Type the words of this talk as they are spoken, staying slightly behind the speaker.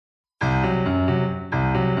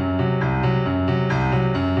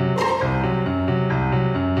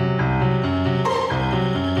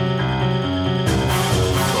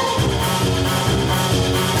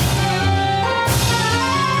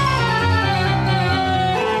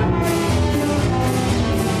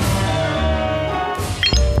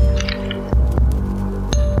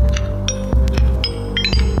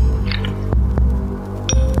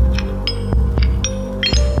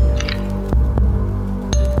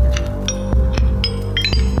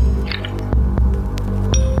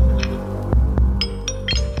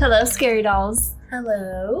Hello, Scary Dolls.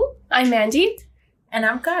 Hello. I'm Mandy. And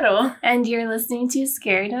I'm Caro. And you're listening to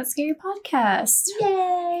Scary Not Scary Podcast.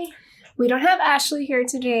 Yay. We don't have Ashley here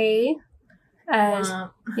today.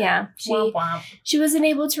 Womp. Yeah, Womp womp. she wasn't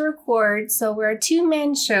able to record, so we're a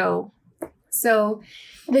two-man show. So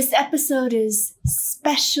this episode is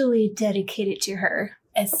specially dedicated to her.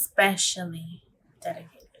 Especially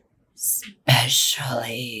dedicated.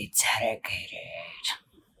 Specially dedicated.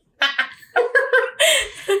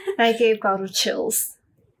 I gave Gato chills.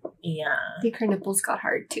 Yeah. I think her nipples got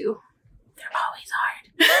hard too. They're always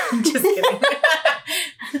hard. Just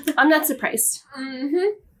kidding. I'm not surprised.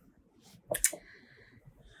 Mm-hmm.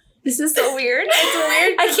 This is so weird. It's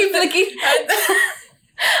weird. I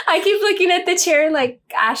keep looking at the chair like,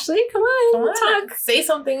 Ashley, come on, talk. Say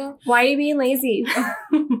something. Why are you being lazy?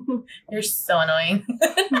 You're so annoying.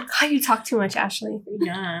 God, you talk too much, Ashley.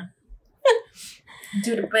 Yeah.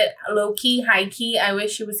 Dude, but low-key, high-key, I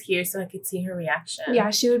wish she was here so I could see her reaction. Yeah,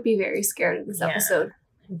 she would be very scared of this episode.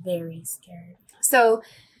 Very scared. So,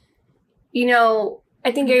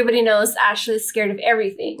 I think everybody knows Ashley's scared of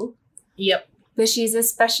everything. Yep. But she's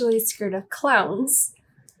especially scared of clowns.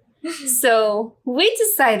 So, we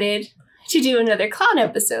decided to do another clown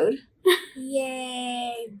episode.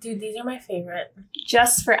 Yay. Dude, these are my favorite.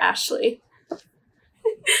 Just for Ashley.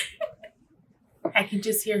 I can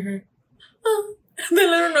just hear her. The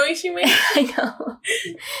little noise she made. I know.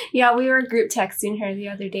 Yeah, we were group texting her the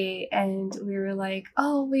other day and we were like,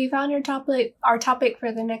 oh, we found our topic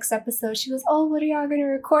for the next episode. She goes, oh, what are y'all going to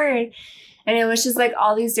record? And it was just like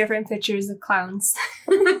all these different pictures of clowns.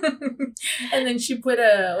 And then she put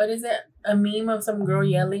a meme of some girl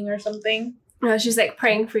yelling or something. No, she's like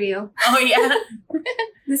praying for you. Oh, yeah.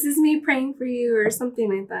 This is me praying for you or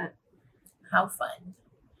something like that. How fun.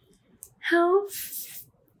 How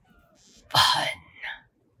fun.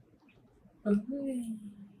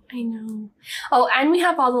 I know. Oh, and we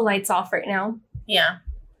have all the lights off right now. Yeah.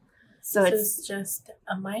 So it's just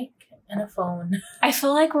a mic and a phone. I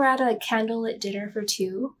feel like we're at a candlelit dinner for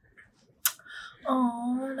two.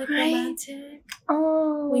 Oh, like right? romantic.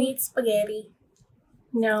 Oh. We need spaghetti.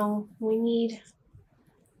 No, we need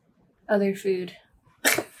other food.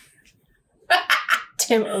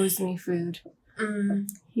 Tim owes me food.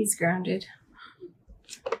 He's grounded.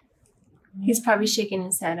 He's probably shaking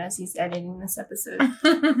his head as he's editing this episode.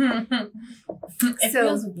 It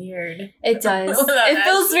feels weird. It does. It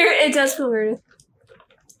feels weird. It does feel weird.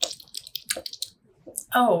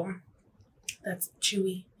 Oh, that's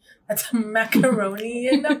chewy. That's macaroni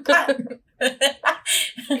in a pot.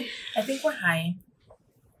 I think we're high.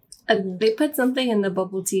 They put something in the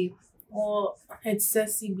bubble tea. Well, it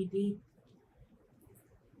says CBD.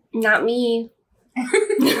 Not me.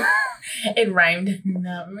 It rhymed.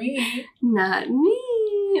 Not me. Not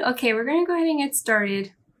me. Okay, we're going to go ahead and get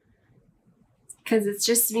started. Because it's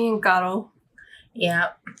just me and Gato. Yeah.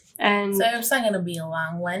 And so it's not going to be a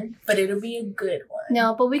long one, but it'll be a good one.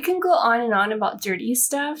 No, but we can go on and on about dirty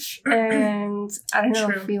stuff. And I don't know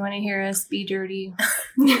True. if you want to hear us be dirty.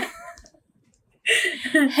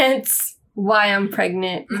 Hence why I'm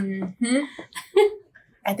pregnant. Mm-hmm.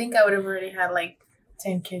 I think I would have already had like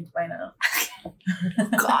 10 kids by now.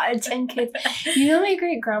 God, 10 kids. You know my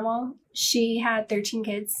great grandma? She had 13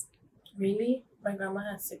 kids. Really? My grandma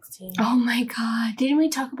has 16. Oh my God. Didn't we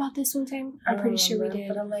talk about this one time? I'm pretty sure we did.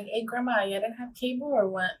 But I'm like, hey, grandma, you didn't have cable or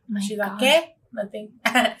what? My She's God. like, ¿qué? Nothing.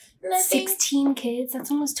 Nothing. 16 kids?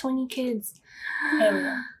 That's almost 20 kids.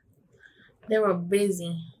 They were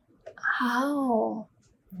busy. How?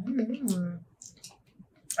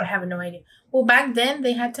 I have no idea. Well, back then,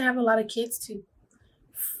 they had to have a lot of kids to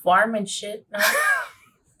farm and shit. No?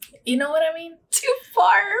 You know what I mean? To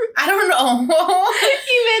farm? I don't know.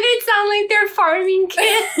 You made it sound like they're farming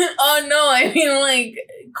kids. Oh, no. I mean, like,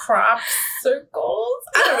 crop circles?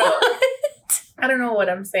 I don't know. I don't know what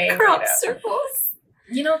I'm saying. Crop circles?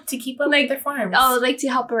 You know, to keep up like, with their farms. Oh, like to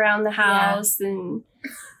help around the house. Yeah. And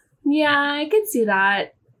yeah, I could see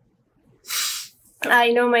that.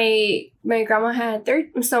 I know my grandma had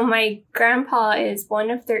so my grandpa is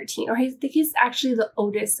one of 13, or I think he's actually the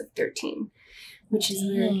oldest of 13, which is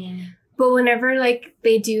weird. But whenever like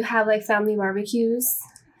they do have like family barbecues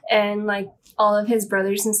and like all of his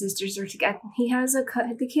brothers and sisters are together,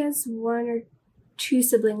 I think he has one or two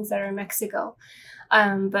siblings that are in Mexico.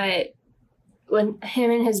 But when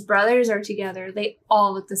him and his brothers are together, they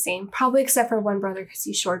all look the same, probably except for one brother because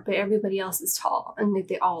he's short, but everybody else is tall, and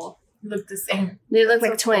they all look the same. They look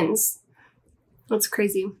like twins. That's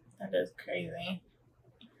crazy. That is crazy.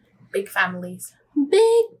 Big families.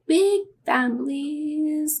 Big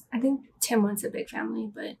families. I think Tim wants a big family,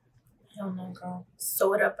 but I don't know, girl.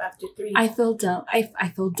 Sew it up after 3. I feel dumb. I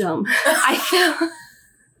feel dumb.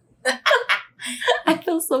 I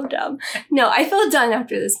feel so dumb. No, I feel done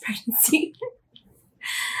after this pregnancy.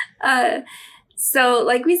 So,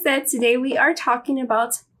 like we said, today we are talking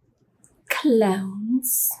about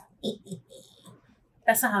clowns.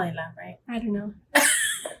 That's not how they laugh, right? I don't know.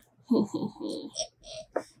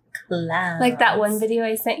 Clowns. Like that one video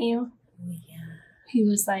I sent you. Oh, yeah. He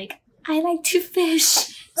was like, I like to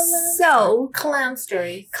fish. So, clown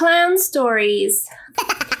stories. Clown stories.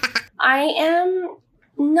 I am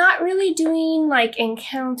not really doing like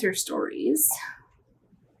encounter stories.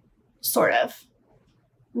 Sort of.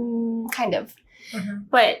 Kind of. Mm-hmm.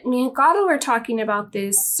 But me and Gato were talking about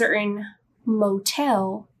this certain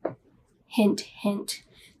motel, hint, hint,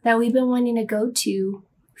 that we've been wanting to go to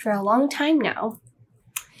for a long time now.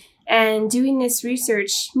 And doing this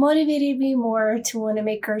research motivated me more to want to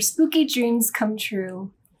make our spooky dreams come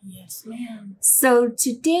true. Yes, ma'am. So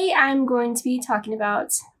today I'm going to be talking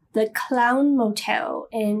about the Clown Motel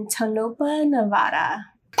in Tonopah, Nevada.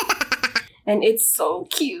 And it's so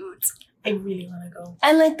cute. I really want to go.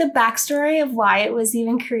 And like the backstory of why it was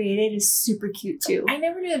even created is super cute too. I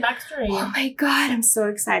never knew the backstory. Oh my god, I'm so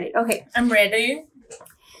excited. Okay. I'm ready.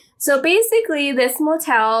 So basically, this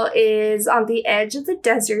motel is on the edge of the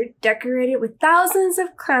desert, decorated with thousands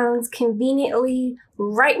of clowns conveniently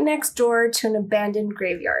right next door to an abandoned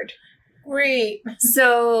graveyard. Great.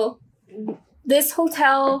 So this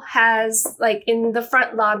hotel has, like, in the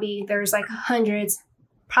front lobby, there's like hundreds,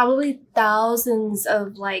 probably thousands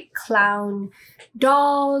of like clown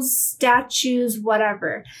dolls, statues,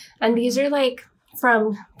 whatever. And these are like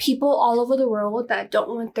from people all over the world that don't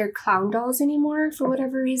want their clown dolls anymore for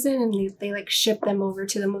whatever reason, and they like ship them over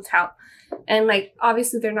to the motel. And like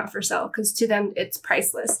obviously they're not for sale because to them it's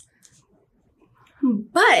priceless.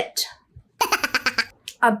 But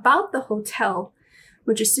about the hotel,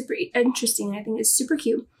 which is super interesting, I think it's super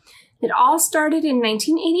cute. It all started in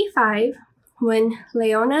 1985 when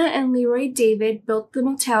Leona and Leroy David built the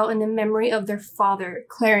motel in the memory of their father,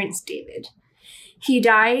 Clarence David. He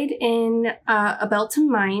died in a Belton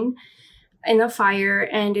mine in a fire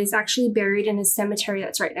and is actually buried in a cemetery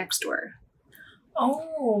that's right next door.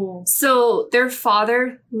 Oh. So their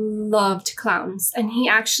father loved clowns, and he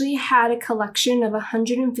actually had a collection of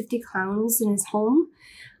 150 clowns in his home.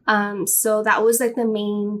 So that was like the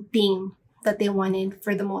main theme that they wanted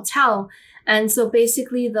for the motel. And so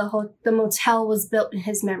basically the motel was built in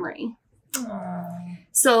his memory. Aww.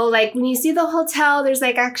 So, like, when you see the hotel, there's,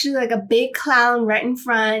 like, actually, like, a big clown right in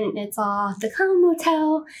front. And it's all the Clown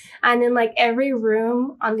Motel. And then, like, every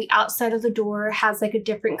room on the outside of the door has, like, a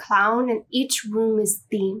different clown. And each room is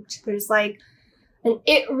themed. There's, like, an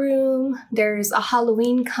It room. There's a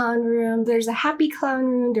Halloween clown room. There's a Happy Clown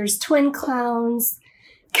room. There's twin clowns,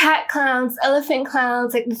 cat clowns, elephant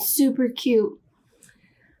clowns. Like, it's super cute.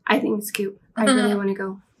 I think it's cute. I really want to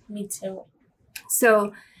go. Me too.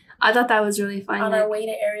 So I thought that was really fun. On our way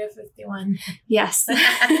to Area 51. Yes.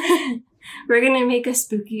 We're going to make a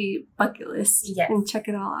spooky bucket list and check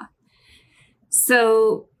it all off.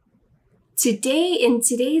 So in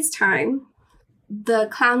today's time, the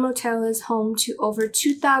Clown Motel is home to over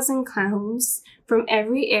 2,000 clowns from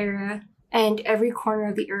every era and every corner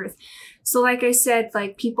of the earth. So like I said,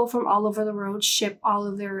 like people from all over the world ship all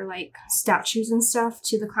of their like statues and stuff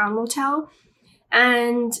to the Clown Motel.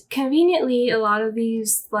 And conveniently, a lot of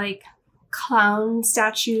these like clown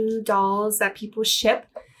statue dolls that people ship,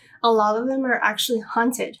 a lot of them are actually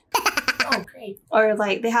haunted. Oh, great. Or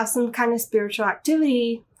like they have some kind of spiritual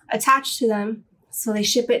activity attached to them. So they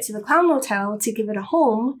ship it to the Clown Motel to give it a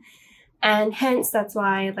home. And hence, that's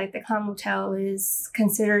why like the Clown Motel is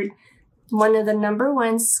considered one of the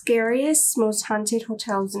 #1 scariest, most haunted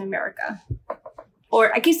hotels in America.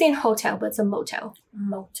 Or I keep saying hotel, but it's a motel.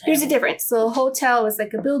 Motel. There's a difference. So a hotel is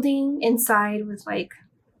like a building inside with like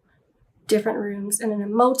different rooms. And then a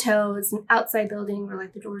motel is an outside building where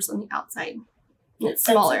like the door's on the outside. And it's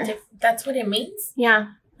smaller. That's what it means?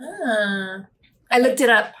 Yeah. Ah. I looked it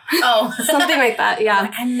up. Oh. Something like that, yeah.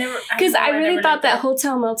 Because I really thought that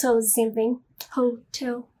hotel, motel was the same thing.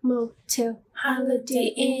 Hotel, motel,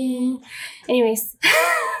 Holiday Inn. Anyways.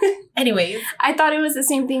 I thought it was the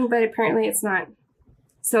same thing, but apparently it's not.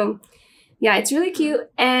 So, yeah, it's really cute.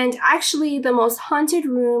 And actually, the most haunted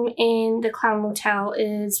room in the Clown Motel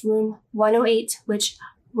is room 108, which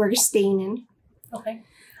we're staying in. Okay.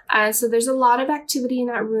 So there's a lot of activity in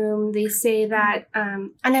that room. They say that,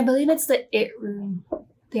 and I believe it's the It room.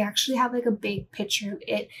 They actually have like a big picture of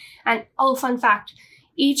it. And, oh, fun fact,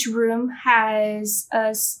 each room has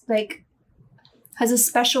a has a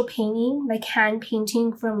special painting, like hand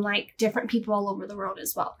painting from like different people all over the world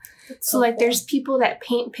as well. That's So like cool. there's people that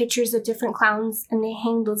paint pictures of different clowns and they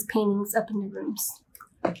hang those paintings up in the rooms.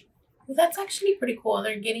 Well, that's actually pretty cool.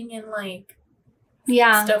 They're getting in like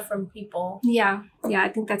Yeah. stuff from people. Yeah. Yeah. I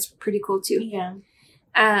think that's pretty cool too. Yeah.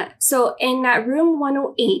 So in that room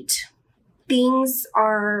 108,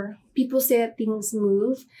 people say that things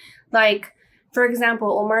move. Like, for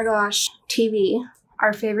example, Omar Gosh TV,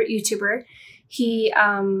 our favorite YouTuber, he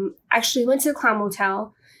actually went to the Clown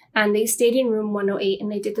Motel and they stayed in room 108 and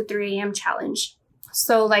they did the 3 a.m. challenge.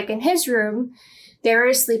 So like in his room, they were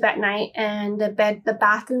asleep at night and the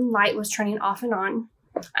bathroom light was turning off and on.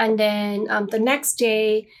 And then the next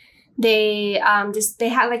day, they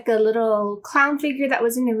had like a little clown figure that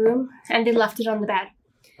was in the room and they left it on the bed.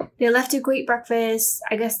 They left to go eat breakfast.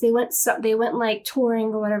 I guess they went like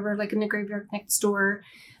touring or whatever, like in the graveyard next door.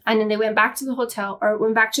 And then they went back to the hotel or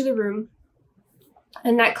went back to the room.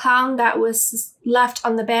 And that clown that was left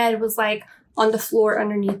on the bed was like on the floor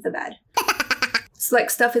underneath the bed. So like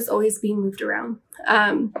stuff is always being moved around.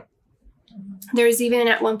 There was even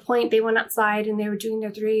at one point they went outside and they were doing their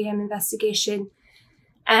 3 a.m. investigation.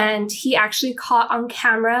 And he actually caught on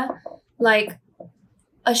camera like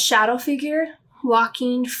a shadow figure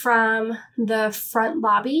walking from the front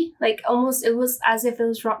lobby. Like almost it was as if it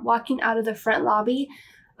was walking out of the front lobby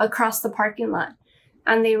across the parking lot.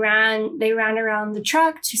 And they ran around the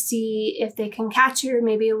truck to see if they can catch her.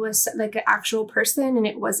 Maybe it was like an actual person and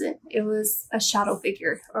it wasn't. It was a shadow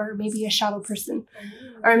figure or maybe a shadow person.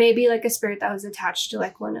 Or maybe like a spirit that was attached to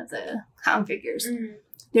like one of the clown figures. Mm-hmm.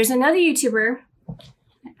 There's another YouTuber.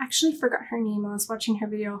 I actually forgot her name. I was watching her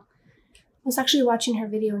video. I was actually watching her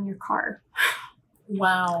video in your car.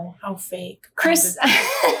 Wow, how fake. Chris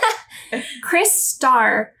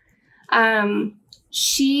Starr. Her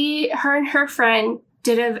and her friend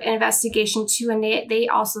did an investigation too, and they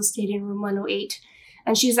also stayed in room 108.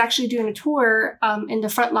 And she's actually doing a tour in the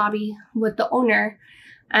front lobby with the owner.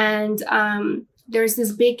 And there's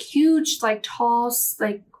this big, huge, like tall,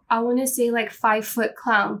 like I want to say like 5-foot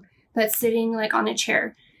clown that's sitting like on a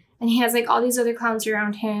chair. And he has like all these other clowns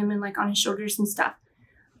around him and like on his shoulders and stuff.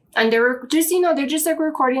 And they're just, they're just like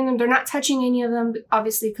recording them. They're not touching any of them,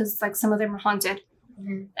 obviously, because like some of them are haunted.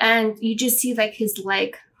 Mm-hmm. And you just see like his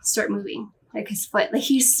leg start moving, like his foot. Like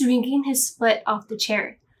he's swinging his foot off the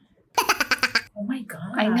chair. Oh my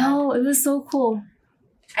God. I know. It was so cool.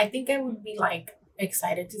 I think I would be like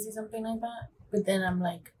excited to see something like that. But then I'm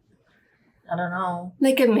like, I don't know.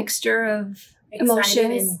 Like a mixture of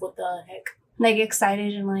emotions. And what the heck? Like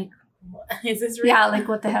excited and like, is this real? Yeah, like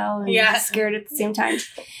what the hell? And scared at the same time.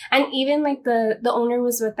 And even like the owner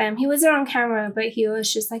was with them. He wasn't on camera, but he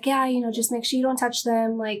was just like, yeah, just make sure you don't touch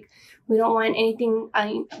them. Like we don't want anything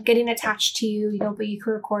getting attached to you, but you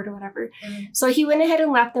can record or whatever. Mm-hmm. So he went ahead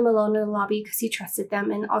and left them alone in the lobby because he trusted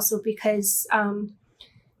them. And also because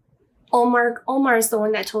Omar is the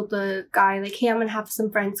one that told the guy, like, hey, I'm going to have some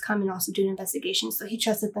friends come and also do an investigation. So he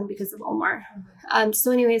trusted them because of Omar. Mm-hmm.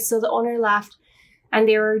 So anyway, so the owner left. And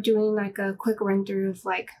they were doing like a quick run through of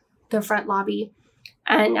like the front lobby.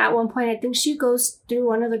 And at one point, I think she goes through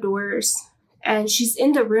one of the doors and she's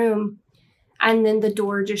in the room. And then the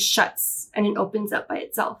door just shuts and it opens up by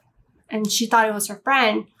itself. And she thought it was her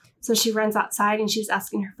friend. So she runs outside and she's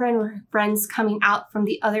asking her friend, were her friends coming out from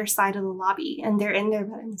the other side of the lobby? And they're in there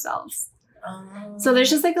by themselves. So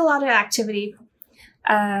there's just like a lot of activity.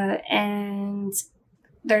 And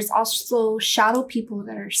there's also shadow people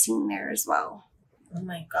that are seen there as well. Oh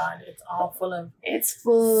my God, it's all full of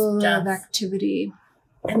of activity.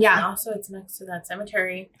 And also it's next to that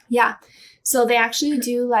cemetery. Yeah. So they actually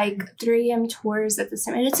do like 3 a.m. tours at the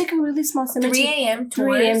cemetery. It's like a really small cemetery. 3 a.m.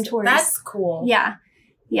 tours? 3 a.m. tours. That's cool. Yeah.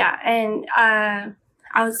 Yeah. And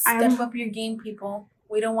Step up your game, people.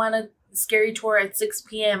 We don't want a scary tour at 6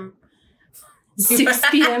 p.m. 6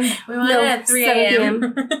 p.m. We want it at 3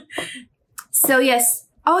 a.m. So yes.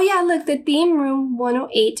 Oh yeah, look, the theme room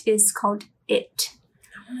 108 is called It.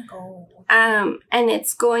 Go. And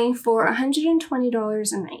it's going for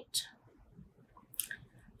 $120 a night.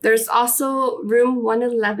 There's also room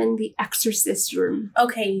 111, the Exorcist room.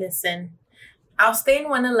 Okay, listen. I'll stay in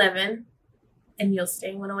 111 and you'll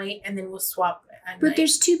stay in 108 and then we'll swap at But night.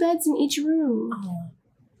 there's 2 beds in each room. Oh.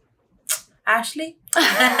 Ashley?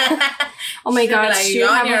 Oh my God. Like, you're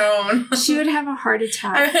on your own. She would have a heart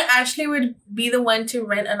attack. Ashley would be the one to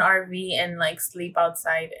rent an RV and like sleep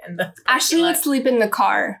outside. And Ashley would sleep in the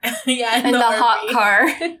car. Yeah, in the RV. hot car.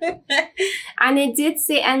 And it did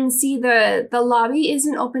say, and see, the lobby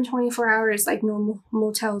isn't open 24 hours like normal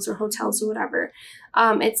motels or hotels or whatever.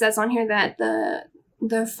 It says on here that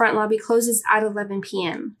the front lobby closes at 11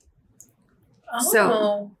 p.m.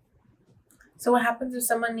 Oh. So what happens if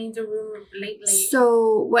someone needs a room late?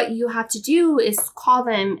 So what you have to do is call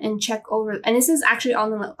them and check over. And this is actually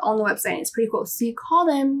on the website. It's pretty cool. So you call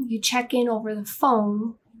them, you check in over the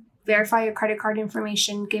phone, verify your credit card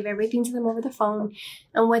information, give everything to them over the phone.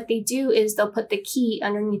 And what they do is they'll put the key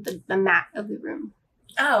underneath the mat of the room.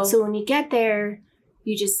 Oh. So when you get there,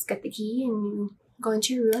 you just get the key and you go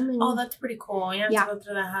into your room. And, that's pretty cool. You have to go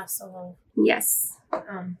through that hassle. Yes.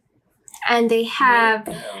 And they have,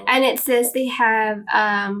 and it says they have,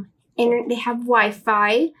 they have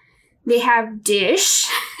Wi-Fi, they have dish.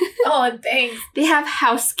 Oh, thanks. They have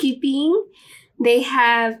housekeeping. They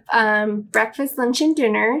have breakfast, lunch, and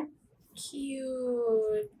dinner.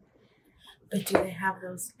 Cute. But do they have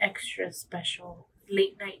those extra special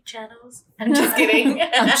late night channels? I'm just kidding.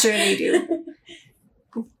 I'm sure they do.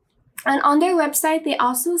 And on their website, they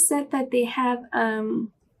also said that they have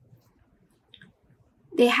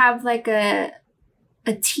like a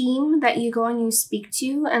team that you go and you speak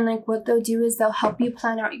to, and like what they'll do is they'll help you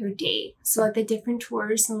plan out your day. So like the different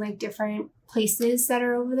tours and like different places that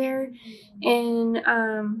are over there in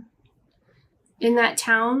that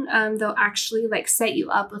town, they'll actually like set you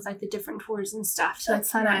up with like the different tours and stuff to like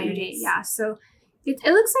plan out your day. Yeah, so it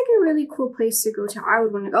looks like a really cool place to go to. I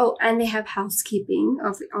would want to go. And they have housekeeping,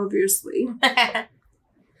 obviously.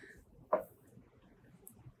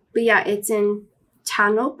 But yeah, it's in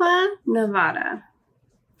Tonopah, Nevada.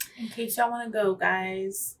 In case y'all want to go,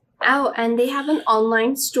 guys. Oh, and they have an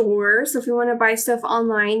online store. So if you want to buy stuff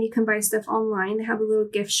online, you can buy stuff online. They have a little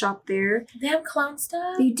gift shop there. They have clown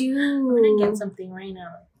stuff? They do. I'm going to get something right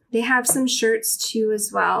now. They have some shirts too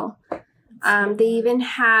as well. They even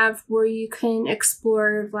have where you can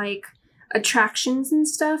explore like attractions and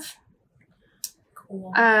stuff.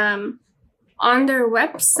 Cool. On their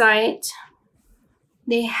website,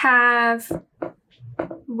 they have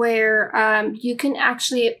where you can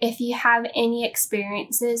actually, if you have any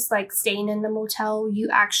experiences like staying in the motel, you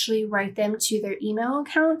actually write them to their email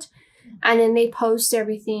account, and then they post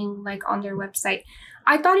everything like on their website.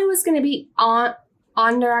 I thought it was going to be on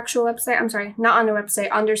their actual website. I'm sorry, not on their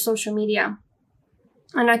website, on their social media.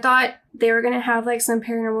 And I thought they were going to have like some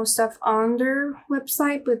paranormal stuff on their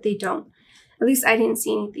website, but they don't. At least I didn't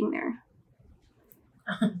see anything there.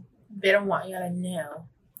 They don't want you to know.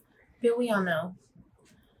 But we all know.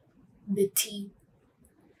 The tea.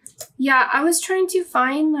 Yeah, I was trying to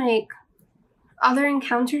find like other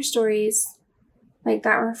encounter stories like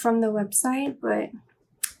that were from the website, but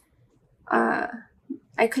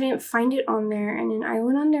I couldn't find it on there. And then I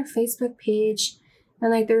went on their Facebook page,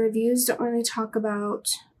 and like the reviews don't really talk about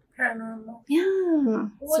paranormal. Yeah.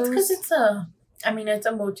 Well, it's because it's a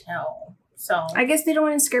motel. So I guess they don't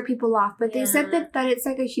want to scare people off, but they said that it's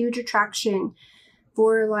like a huge attraction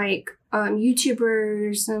for like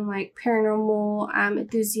YouTubers and like paranormal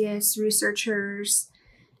enthusiasts, researchers,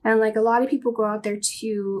 and like a lot of people go out there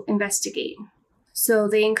to investigate. So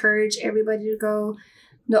they encourage everybody to go.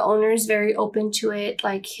 The owner's very open to it.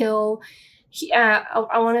 Like one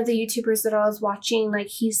of the YouTubers that I was watching, like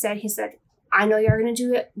he said, I know you're going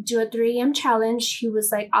to do a 3 a.m. challenge. He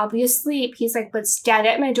was like, I'll be asleep. He's like, but stand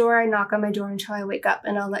at my door and knock on my door until I wake up,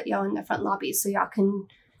 and I'll let y'all in the front lobby so y'all can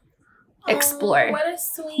explore. Oh, what a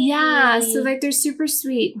sweet. Yeah, so like they're super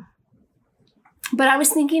sweet. But I was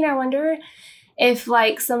thinking, I wonder if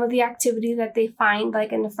like some of the activity that they find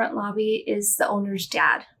like in the front lobby is the owner's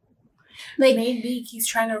dad. Like maybe he's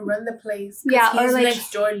trying to run the place. Yeah, he's or like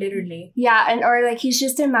next door, literally. Yeah, or like he's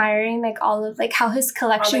just admiring like all of like how his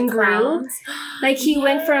collection grew. Like he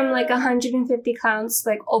went from like 150 clowns to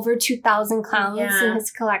like over 2,000 clowns in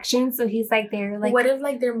his collection. So he's like they're like. What if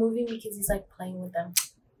like they're moving because he's like playing with them?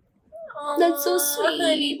 Aww, that's so sweet.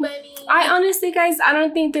 Honey bunny. I honestly, guys, I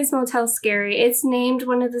don't think this motel's scary. It's named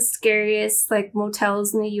one of the scariest like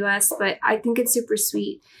motels in the U.S., but I think it's super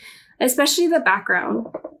sweet, especially the background.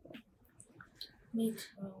 Me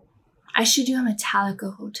too. I should do a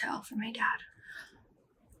Metallica hotel for my dad.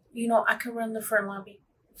 You know, I could run the front lobby.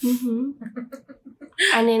 Mm-hmm.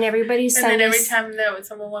 And then everybody sends. And then every time that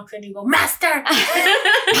someone walks in, you go, Master!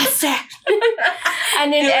 Master!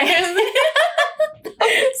 And then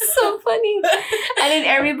so funny. And then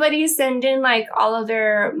everybody send in like all of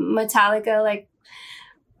their Metallica like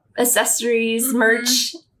accessories,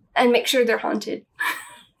 merch, and make sure they're haunted.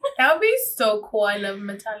 That would be so cool. I love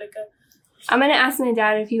Metallica. I'm going to ask my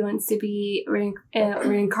dad if he wants to be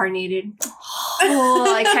reincarnated.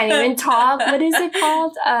 Oh, I can't even talk. What is it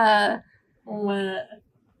called? What?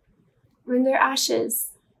 When they're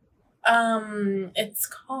ashes. It's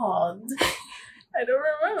called... I don't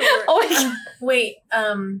remember. Oh my God. Wait,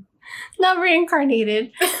 Not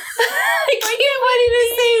reincarnated. I keep wanting to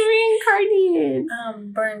say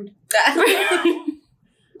reincarnated. Burned.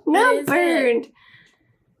 Not burned.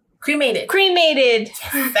 Cremated. Cremated.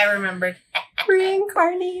 Yes, I remembered.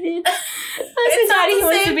 Reincarnated. I said Daddy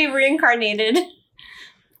wants to be reincarnated.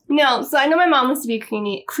 No, so I know my mom wants to be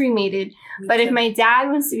cremated. But if my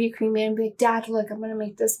dad wants to be cremated, I'd be like, Dad, look, I'm going to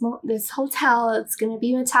make this hotel. It's going to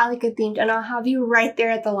be Metallica themed, and I'll have you right there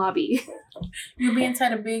at the lobby. You'll be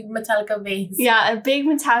inside a big Metallica vase. Yeah, a big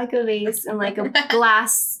Metallica vase and like a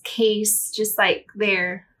glass case just like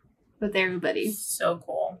there with everybody. So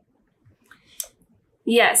cool.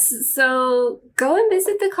 Yes, so go and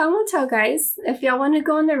visit the Clown Motel, guys. If y'all want to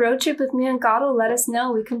go on the road trip with me and Gato, let us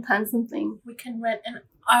know. We can plan something. We can rent an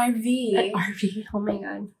RV. An RV? Oh my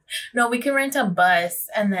God. No, we can rent a bus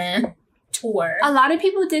and then tour. A lot of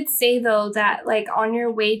people did say, though, that like on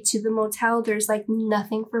your way to the motel, there's like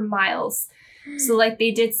nothing for miles. So like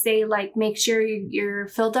they did say, like, make sure you're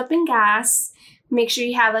filled up in gas. Make sure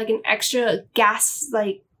you have like an extra gas,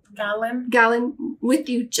 like, gallon with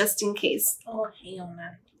you just in case. Oh, hell no.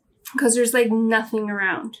 Because there's like nothing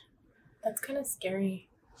around. That's kind of scary.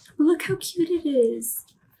 Look how cute it is.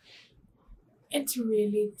 It's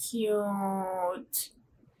really cute.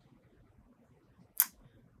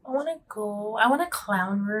 I want to go. I want a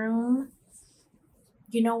clown room.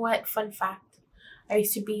 You know what? Fun fact. I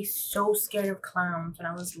used to be so scared of clowns when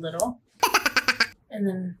I was little. And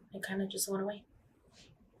then it kind of just went away.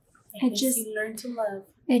 You learn to love.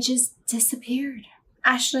 It just disappeared.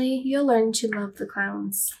 Ashley, you'll learn to love the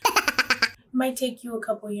clowns. Might take you a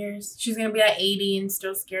couple years. She's going to be at 80 and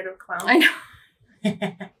still scared of clowns. I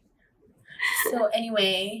know. So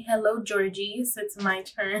anyway, hello, Georgies. It's my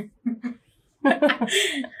turn.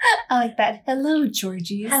 I like that. Hello,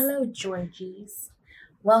 Georgies. Hello, Georgies.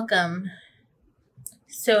 Welcome.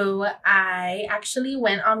 So I actually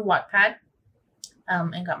went on Wattpad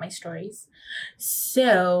and got my stories.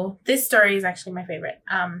 So this story is actually my favorite.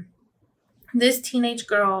 This teenage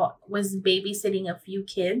girl was babysitting a few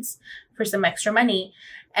kids for some extra money,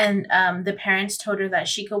 and the parents told her that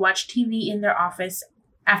she could watch TV in their office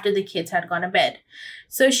after the kids had gone to bed.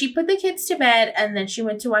 So she put the kids to bed, and then she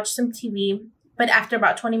went to watch some TV. But after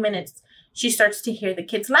about 20 minutes, she starts to hear the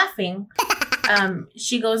kids laughing.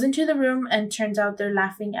 She goes into the room, and turns out they're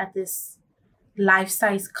laughing at this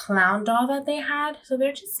life-size clown doll that they had. So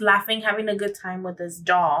they're just laughing, having a good time with this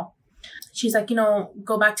doll. She's like,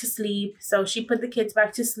 go back to sleep. So she put the kids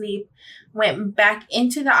back to sleep, went back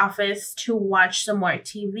into the office to watch some more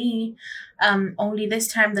TV. Only this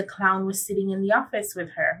time the clown was sitting in the office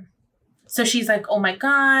with her. So she's like, oh my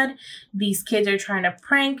God, these kids are trying to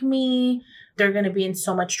prank me. They're going to be in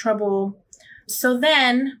so much trouble. So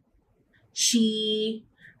then she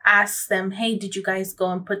asks them, hey, did you guys go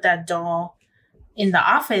and put that doll in the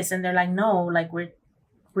office? And they're like, no, like we're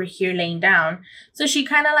here laying down. So she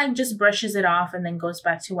kind of like just brushes it off and then goes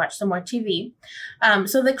back to watch some more TV.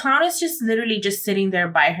 So the clown is just literally just sitting there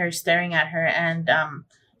by her, staring at her. And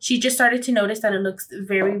she just started to notice that it looks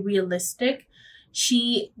very realistic.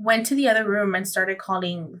 She went to the other room and started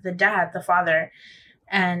calling the father.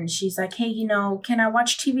 And she's like, hey, can I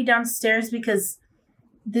watch TV downstairs? Because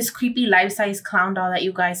this creepy life-size clown doll that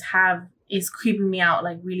you guys have is creeping me out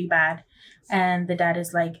like really bad. And the dad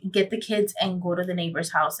is like, get the kids and go to the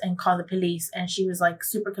neighbor's house and call the police. And she was like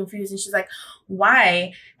super confused. And she's like,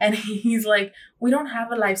 why? And he's like, we don't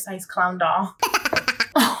have a life-size clown doll.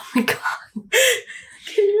 Oh my God.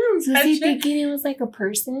 Can you imagine? Was he thinking it was like a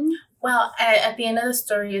person? Well, at the end of the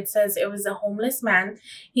story, it says it was a homeless man.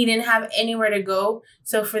 He didn't have anywhere to go.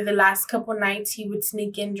 So for the last couple nights, he would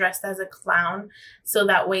sneak in dressed as a clown. So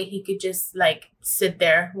that way he could just like sit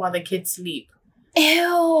there while the kids sleep.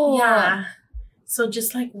 Ew. Yeah. So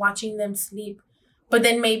just like watching them sleep. But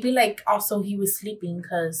then maybe like also he was sleeping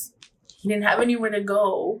because he didn't have anywhere to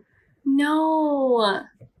go. No.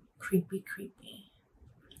 Creepy.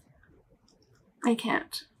 I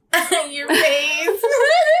can't. Your face.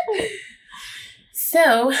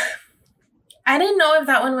 So I didn't know if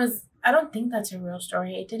that one was, I don't think that's a real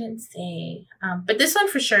story. It didn't say. But this one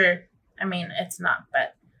for sure, I mean, it's not,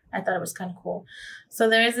 but I thought it was kind of cool. So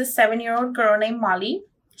there is this 7-year-old girl named Molly.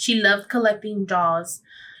 She loved collecting dolls.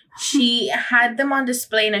 She had them on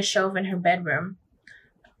display in a shelf in her bedroom.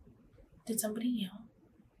 Did somebody yell?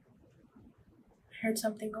 I heard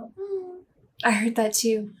something go. I heard that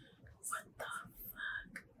too. What the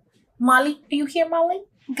fuck? Molly, are you here, Molly?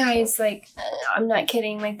 Guys, like, I'm not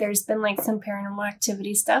kidding. Like, there's been like some paranormal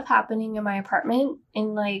activity stuff happening in my apartment,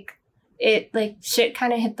 and like, it like shit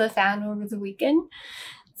kind of hit the fan over the weekend.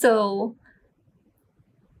 So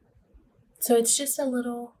it's just a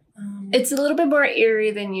little It's a little bit more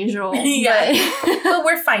eerie than usual. Yeah. But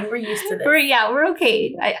we're fine. We're used to this. We're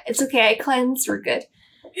okay. It's okay. I cleansed. We're good.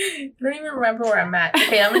 I don't even remember where I'm at.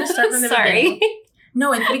 Okay, I'm going to start from the beginning.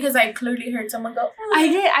 No, it's because I clearly heard someone go, oh. I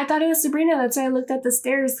did. I thought it was Sabrina. That's why I looked at the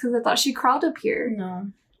stairs because I thought she crawled up here.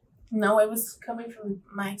 No, it was coming from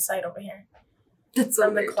my side over here. That's so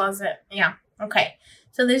from the closet. Yeah. Okay.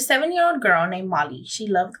 So there's a 7-year-old girl named Molly. She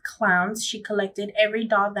loved clowns. She collected every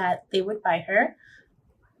doll that they would buy her.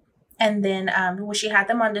 And then she had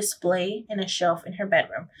them on display in a shelf in her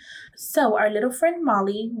bedroom. So our little friend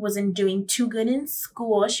Molly wasn't doing too good in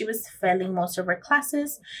school. She was failing most of her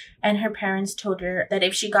classes. And her parents told her that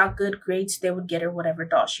if she got good grades, they would get her whatever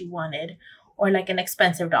doll she wanted. Or like an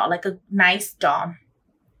expensive doll, like a nice doll.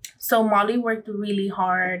 So Molly worked really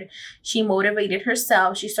hard. She motivated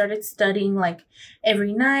herself. She started studying like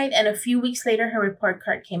every night. And a few weeks later, her report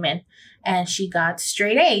card came in. And she got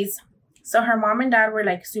straight A's. So her mom and dad were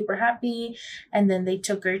like super happy. And then they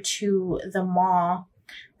took her to the mall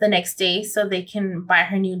the next day so they can buy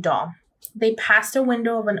her new doll. They passed a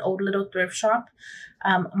window of an old little thrift shop.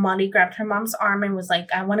 Molly grabbed her mom's arm and was like,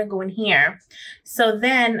 I want to go in here. So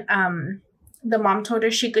then the mom told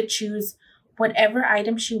her she could choose whatever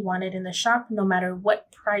item she wanted in the shop, no matter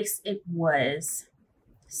what price it was.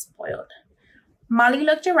 Spoiled. Molly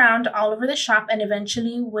looked around all over the shop and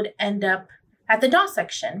eventually would end up at the doll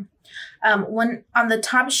section. When on the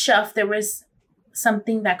top shelf, there was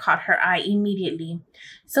something that caught her eye immediately.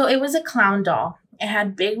 So it was a clown doll. It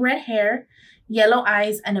had big red hair, yellow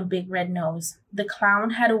eyes, and a big red nose. The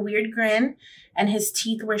clown had a weird grin, and his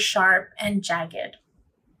teeth were sharp and jagged.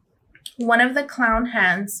 One of the clown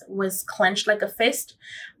hands was clenched like a fist,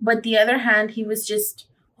 but the other hand, he was just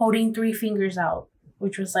holding 3 fingers out,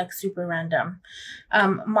 which was like super random.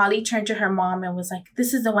 Molly turned to her mom and was like,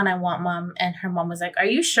 this is the one I want, Mom. And her mom was like, are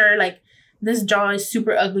you sure? Like, this doll is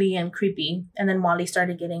super ugly and creepy. And then Molly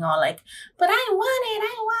started getting all like, but I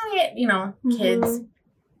want it. You know, kids.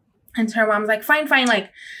 And her mom's like, fine, like,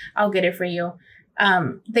 I'll get it for you.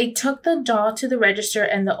 They took the doll to the register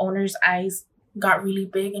and the owner's eyes got really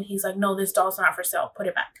big. And he's like, no, this doll's not for sale. Put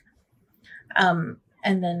it back. And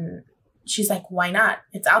then she's like, why not?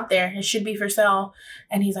 It's out there. It should be for sale.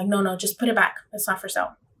 And he's like, no, just put it back. It's not for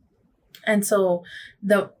sale. And so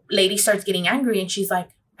the lady starts getting angry and she's like,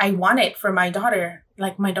 I want it for my daughter.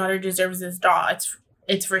 Like, my daughter deserves this doll.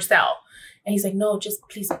 It's for sale. And he's like, no, just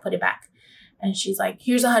please put it back. And she's like,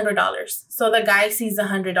 here's $100. So the guy sees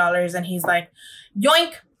 $100 and he's like,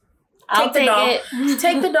 yoink. Take the doll.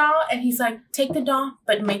 Take the doll. And he's like, take the doll,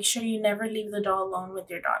 but make sure you never leave the doll alone with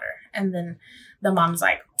your daughter. And then the mom's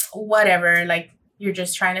like, whatever, like, you're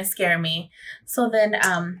just trying to scare me. So then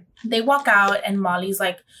they walk out and Molly's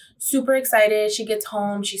like super excited. She gets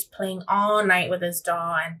home. She's playing all night with this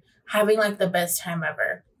doll and having like the best time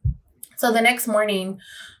ever. So the next morning,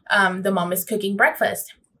 the mom is cooking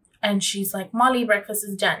breakfast and she's like, Molly, breakfast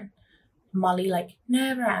is done. Molly like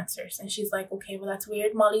never answers. And she's like, okay, well, that's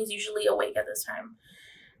weird. Molly's usually awake at this time.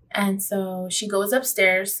 And so she goes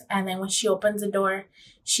upstairs. And then when she opens the door,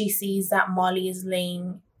 she sees that Molly is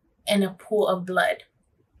laying in a pool of blood.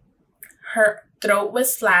 Her throat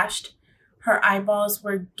was slashed. Her eyeballs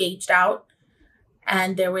were gouged out.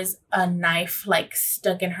 And there was a knife like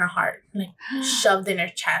stuck in her heart, like shoved in her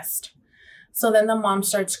chest. So then the mom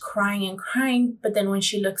starts crying. But then when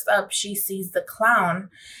she looks up, she sees the clown.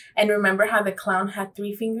 And remember how the clown had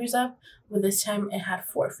 3 fingers up? Well, this time it had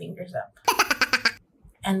 4 fingers up.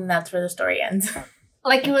 And that's where the story ends.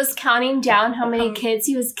 Like, it was counting down how many kids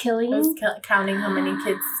he was killing? It was counting how many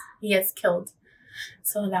kids he has killed.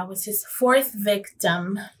 So that was his 4th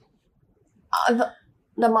victim. The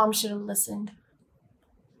mom should have listened.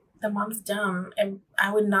 The mom's dumb. And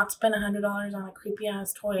I would not spend $100 on a creepy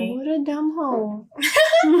ass toy. What a dumb hoe.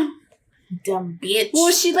 Dumb bitch.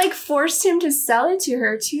 Well, she like forced him to sell it to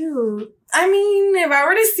her too. I mean, if I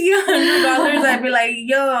were to see $100, I'd be like,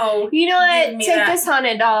 yo. You know what? Take this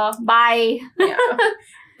haunted doll. Bye. Yeah.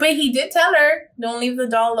 But he did tell her, don't leave the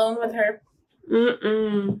doll alone with her.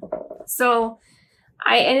 So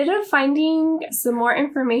I ended up finding some more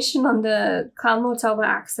information on the Clown Motel by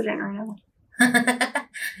accident right now.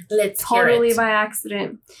 Let's totally hear it. By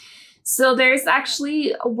accident. So there's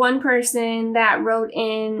actually one person that wrote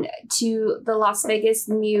in to the Las Vegas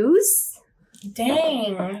News.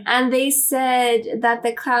 Dang. And they said that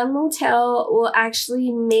the Clown Motel will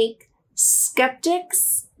actually make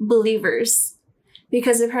skeptics believers.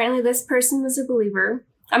 Because apparently this person was a believer.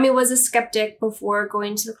 Was a skeptic before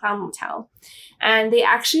going to the Clown Motel. And they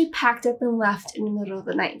actually packed up and left in the middle of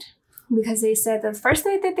the night. Because they said the first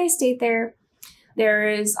night that they stayed there, There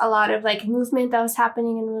is a lot of like movement that was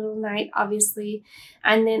happening in the middle of the night, obviously.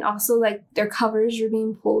 And then also like their covers were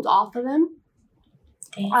being pulled off of them.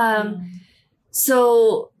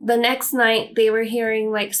 So the next night they were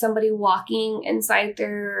hearing like somebody walking inside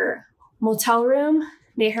their motel room.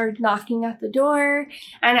 They heard knocking at the door.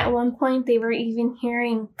 And at one point they were even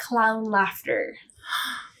hearing clown laughter.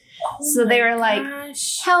 So they were like,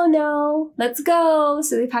 hell no, let's go.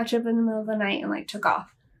 So they packed up in the middle of the night and like took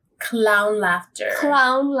off. Clown laughter.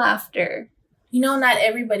 Clown laughter. You know, not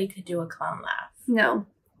everybody could do a clown laugh. No.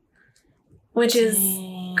 Which is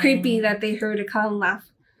creepy that they heard a clown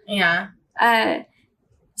laugh. Yeah.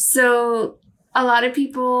 So a lot of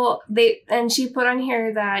people, and she put on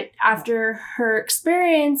here that after her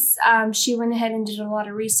experience, she went ahead and did a lot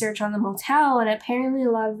of research on the motel, and apparently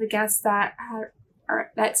a lot of the guests that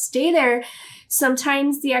stay there,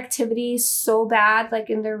 sometimes the activity is so bad, like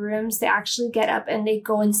in their rooms, they actually get up and they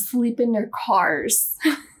go and sleep in their cars.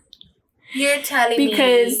 You're telling me.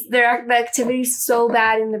 Because the activity is so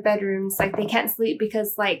bad in the bedrooms, like they can't sleep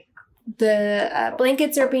because like the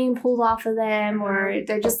blankets are being pulled off of them, or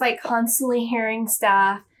they're just like constantly hearing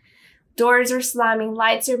stuff. Doors are slamming,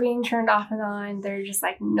 lights are being turned off and on. They're just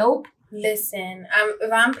like, nope. Listen,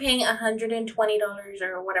 if I'm paying $120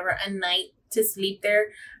 or whatever a night to sleep there,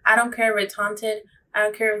 I don't care if it's haunted. I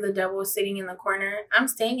don't care if the devil is sitting in the corner. I'm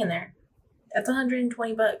staying in there. That's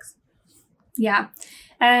 $120. Yeah.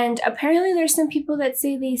 And apparently there's some people that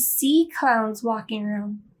say they see clowns walking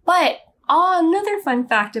around. But another fun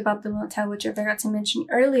fact about the motel, which I forgot to mention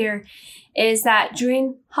earlier, is that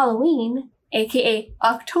during Halloween, aka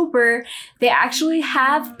October, they actually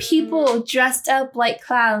have people dressed up like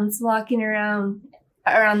clowns walking around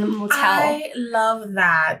the motel. I love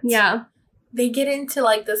that. Yeah. They get into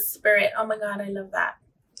like the spirit. Oh my God, I love that.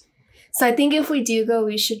 So I think if we do go,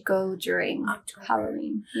 we should go during October.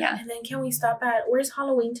 Halloween. Yeah. And then can we stop at, where's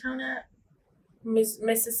Halloween Town at?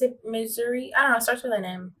 Mississippi, Missouri? I don't know, it starts with an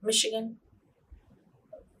M. Michigan.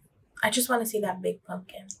 I just want to see that big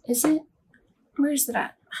pumpkin. Is it? Where's it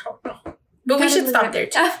at? I don't know. But we should stop there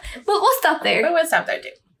too. We'll stop there. We'll stop there too.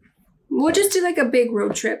 We'll just do like a big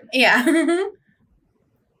road trip. Yeah.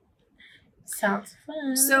 Sounds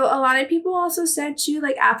fun. So a lot of people also said too,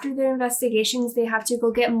 like after their investigations, they have to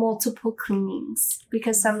go get multiple cleanings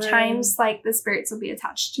because sometimes like the spirits will be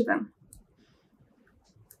attached to them.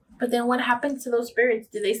 But then what happens to those spirits?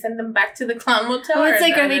 Do they send them back to the clown motel? Well, it's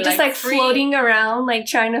like, are they just like free? floating around, like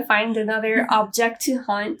trying to find another object to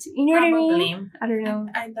hunt? You know Probably. what I mean? I don't know.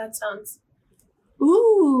 That sounds...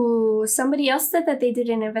 Ooh, somebody else said that they did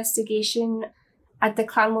an investigation at the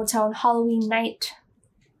clown motel on Halloween night.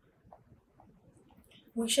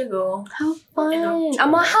 We should go. How fun!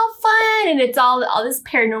 I'm like, how fun! And it's all this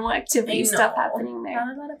paranormal activity stuff happening there.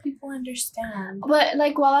 Not a lot of people understand. But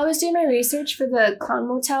like while I was doing my research for the clown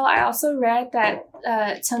motel, I also read that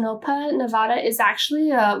Tonopah, Nevada, is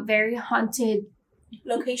actually a very haunted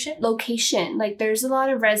location. Like there's a lot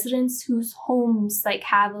of residents whose homes like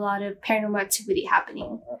have a lot of paranormal activity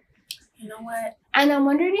happening. You know what? And I'm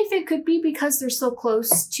wondering if it could be because they're so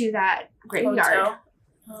close to that graveyard. Motel.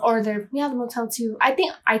 Or the motel too. I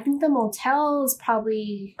think the motels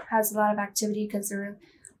probably has a lot of activity because they're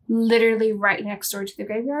literally right next door to the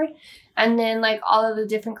graveyard. And then like all of the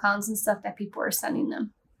different clowns and stuff that people are sending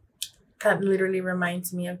them. That literally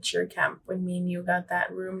reminds me of cheer camp when me and you got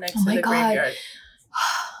that room next to the graveyard.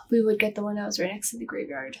 We would get the one that was right next to the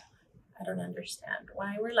graveyard. I don't understand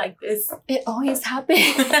why we're like this. It always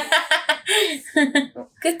happens.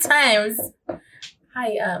 Good times.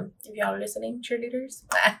 Hi, if y'all are listening, cheerleaders.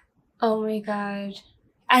 Oh my God.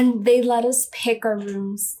 And they let us pick our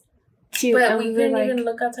rooms too. But and we couldn't even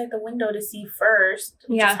look outside the window to see first.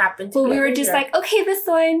 We just happened to we were just like, okay, this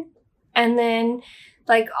one. And then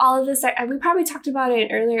like all of this, we probably talked about it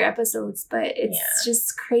in earlier episodes, but it's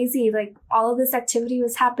just crazy. Like all of this activity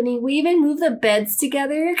was happening. We even moved the beds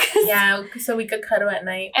together. Yeah, so we could cuddle at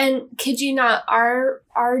night. And kid you not, our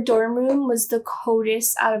dorm room was the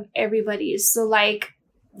coldest out of everybody's. So like,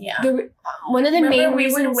 one of the main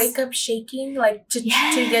reasons we would wake up shaking, like to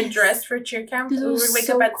get dressed for cheer camp. We would wake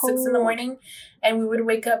up at 6 a.m. and we would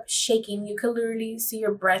wake up shaking. You could literally see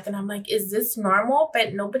your breath, and I'm like, is this normal?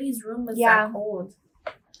 But nobody's room was that cold.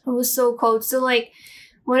 It was so cold. So like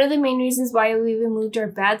one of the main reasons why we even moved our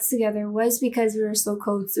beds together was because we were so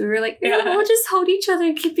cold. So we were like, we'll just hold each other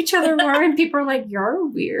and keep each other warm. And people are like, you're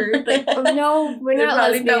weird. Like, oh, no, we're not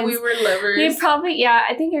lesbians. Thought we were lovers. They probably,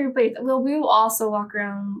 I think everybody, we will also walk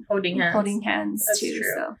around holding hands. That's too.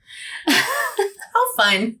 True. So. How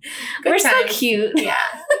fun. We're so cute. Yeah,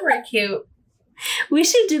 we're cute. We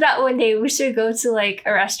should do that one day. We should go to like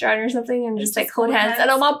a restaurant or something and just like hold hands. And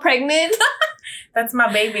I'm all pregnant. That's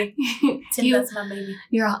my baby. Tim, that's my baby.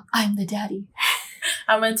 You're all, I'm the daddy.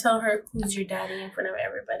 I'm going to tell her who's your daddy in front of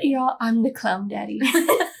everybody. You're all, I'm the clown daddy.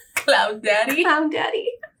 Clown daddy. Clown daddy.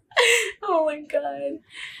 Oh my God.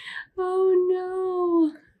 Oh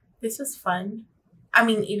no. This was fun. I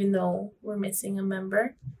mean, even though we're missing a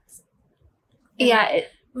member. Yeah.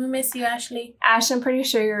 We miss you, Ashley. Ash, I'm pretty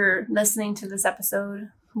sure you're listening to this episode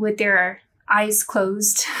with your eyes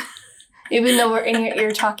closed. Even though we're in your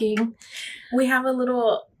ear talking. We have a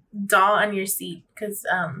little doll on your seat because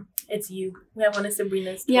it's you. We have one of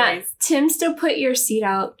Sabrina's toys. Yeah, Tim still put your seat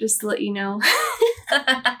out, just to let you know.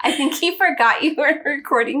 I think he forgot you were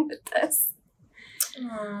recording with us.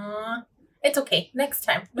 Aww. It's okay. Next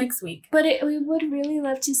time. Next week. But we would really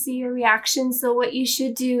love to see your reaction. So what you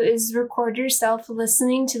should do is record yourself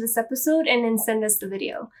listening to this episode and then send us the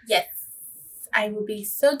video. Yes. I would be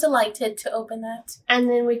so delighted to open that. And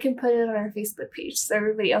then we can put it on our Facebook page so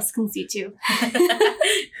everybody else can see too.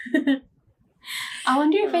 I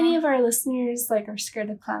wonder if any of our listeners are scared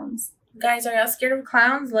of clowns. Guys, are y'all scared of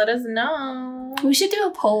clowns? Let us know. We should do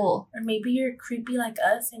a poll. Or maybe you're creepy like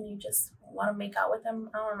us and you just want to make out with them.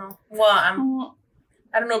 I don't know. Well,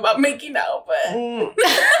 I don't know about making out, but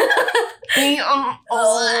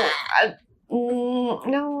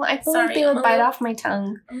no, I feel Sorry, like they would I'm bite off my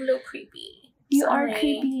tongue. I'm a little creepy. You Sorry. are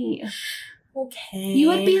creepy. Okay. You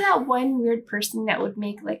would be that one weird person that would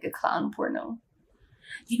make a clown porno.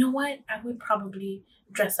 You know what? I would probably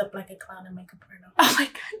dress up like a clown and make a porno. Oh my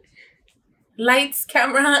god. Lights,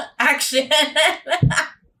 camera, action.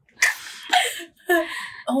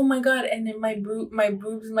 Oh my god. And then my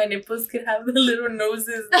boobs, my nipples could have the little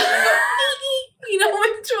noses. You know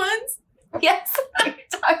which ones? Yes. What are you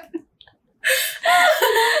talking?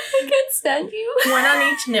 I can't stand you. One on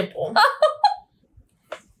each nipple.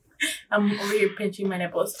 I'm over here pinching my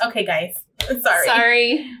nipples. Okay, guys.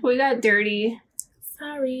 Sorry. We got dirty.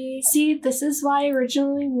 Sorry. See, this is why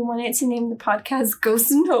originally we wanted to name the podcast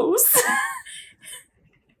Ghosts and Hoes.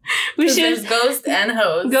 We should. There's Ghost and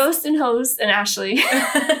Hose. Ghost and Hoes and Ashley.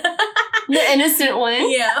 The innocent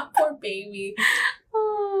one. Yeah, poor baby.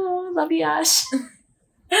 Oh, love you, Ash.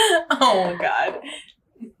 Oh, God.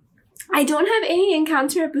 I don't have any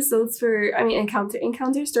encounter stories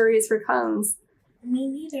for clowns. Me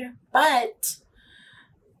neither. But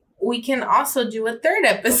we can also do a third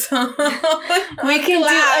episode. We can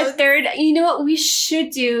do a third. You know what we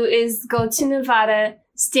should do is go to Nevada,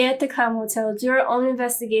 stay at the Clown Motel, do our own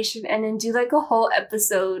investigation, and then do a whole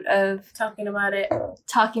episode of talking about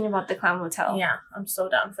the Clown Motel. Yeah, I'm so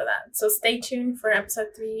down for that. So stay tuned for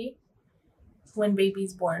episode 3 when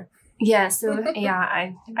baby's born. Yeah, so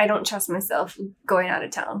yeah, I don't trust myself going out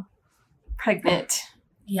of town. Pregnant.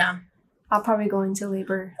 Yeah. I'll probably go into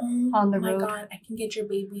labor on the road. Oh my god, I can get your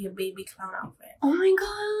baby a baby clown outfit. Oh my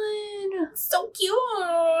god. So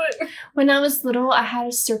cute. When I was little, I had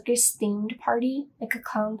a circus themed party, a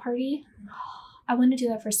clown party. I want to do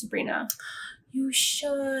that for Sabrina. You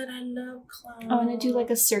should. I love clowns. I want to do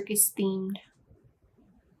a circus themed.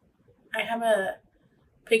 I have a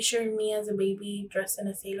picture of me as a baby dressed in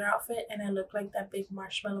a sailor outfit, and I look like that big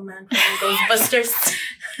marshmallow man from Ghostbusters.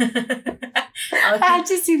 I have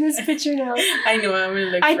to see this picture now. I know, I'm gonna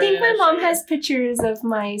look. I think my mom has pictures of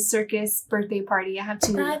my circus birthday party. I have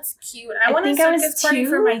to. That's cute. I want a circus party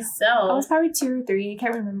for myself. I was probably 2 or 3. I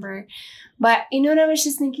can't remember. But you know what I was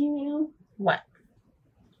just thinking right now? What?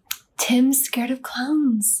 Tim's scared of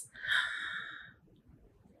clowns.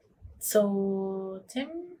 So, Tim?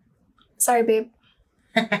 Sorry, babe.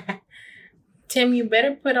 Tim, you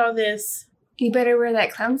better put all this. You better wear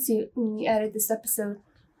that clown suit when you edit this episode.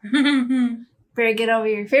 Better get over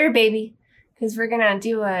your fear, baby. Because we're going to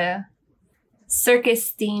do a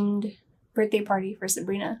circus-themed birthday party for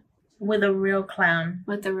Sabrina. With a real clown.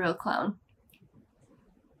 With a real clown.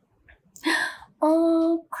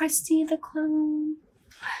 Oh, Krusty the Clown.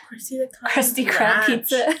 Krusty the Clown. Krusty Krab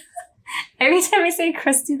pizza. Every time I say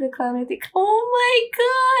Krusty the Clown, I think, oh my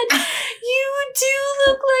god, you do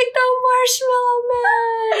look like the Marshmallow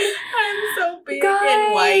Man. I'm so big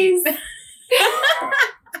and white.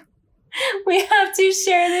 We have to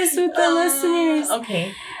share this with the listeners.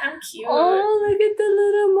 Okay, I'm cute. Oh, look at the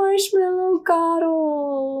little marshmallow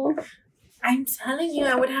bottle. I'm telling you,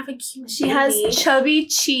 I would have a cute She baby. has chubby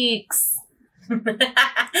cheeks.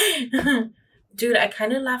 Dude, I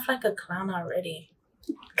kind of laugh like a clown already.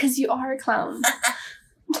 Because you are a clown.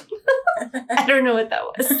 I don't know what that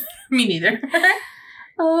was. Me neither.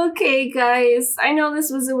 Okay, guys. I know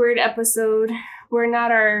this was a weird episode. We're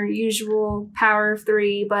not our usual power of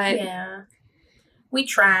 3, but... yeah. We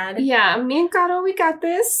tried. Yeah, me and Gato, we got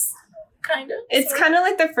this. Kind of. It's kind of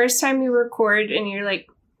like the first time you record and you're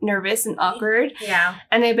nervous and awkward. Yeah.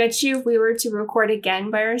 And I bet you if we were to record again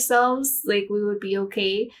by ourselves, like we would be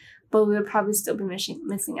okay, but we would probably still be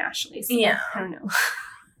missing Ashley. So Yeah. I don't know.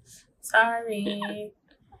 Sorry.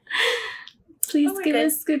 Please give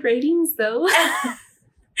us good ratings, though.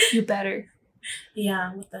 You better.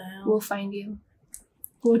 Yeah, what the hell? We'll find you.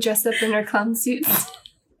 We'll dress up in our clown suits.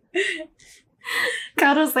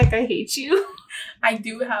 Carol's like, I hate you. I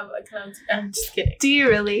do have a clown suit. I'm just kidding. Do you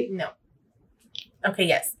really? No. Okay,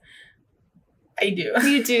 yes. I do.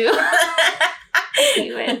 You do.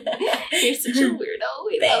 You win. You're such a weirdo.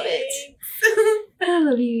 We love it. I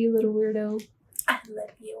love you, you little weirdo. I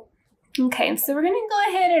love you. Okay, so we're going to go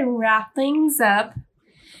ahead and wrap things up.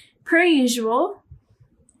 Per usual,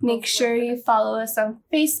 make sure you follow us on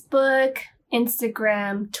Facebook,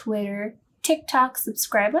 Instagram, Twitter, TikTok,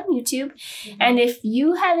 subscribe on YouTube. Mm-hmm. And if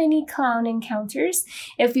you have any clown encounters,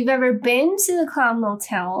 if you've ever been to the Clown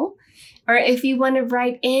Motel, or if you want to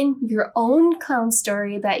write in your own clown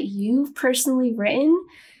story that you've personally written,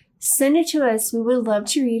 send it to us. We would love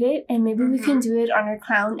to read it, and maybe we can do it on our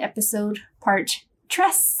clown episode part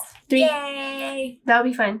 3. Yay! That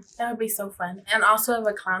would be fun. That would be so fun. And also if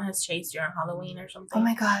a clown has chased you on Halloween or something. Oh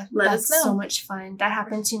my god, Let that's us know. so much fun. That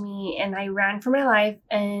happened to me, and I ran for my life,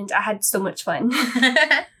 and I had so much fun.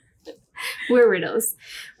 We're weirdos.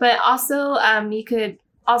 But also, you could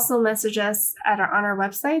also message us on our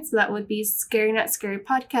website. So that would be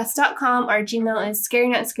scarynotScaryPodcast.com. Our Gmail is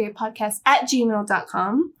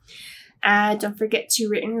scarynotScaryPodcast@gmail.com. Don't forget to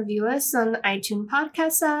rate and review us on the iTunes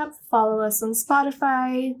podcast app. Follow us on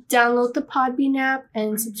Spotify. Download the Podbean app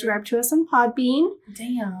and subscribe to us on Podbean.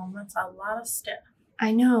 Damn, that's a lot of stuff.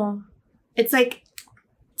 I know. It's like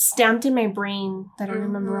stamped in my brain that I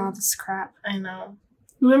remember all this crap. I know.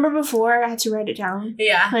 Remember before I had to write it down?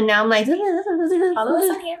 Yeah. And now I'm like, Follow us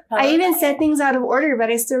on here. I even said things out of order,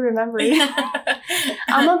 but I still remember it.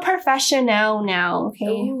 I'm a professional now,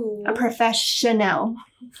 okay? Ooh. A professional.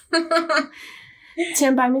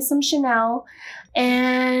 Tim, buy me some Chanel.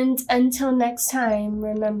 And until next time,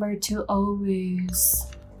 remember to always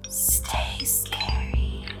stay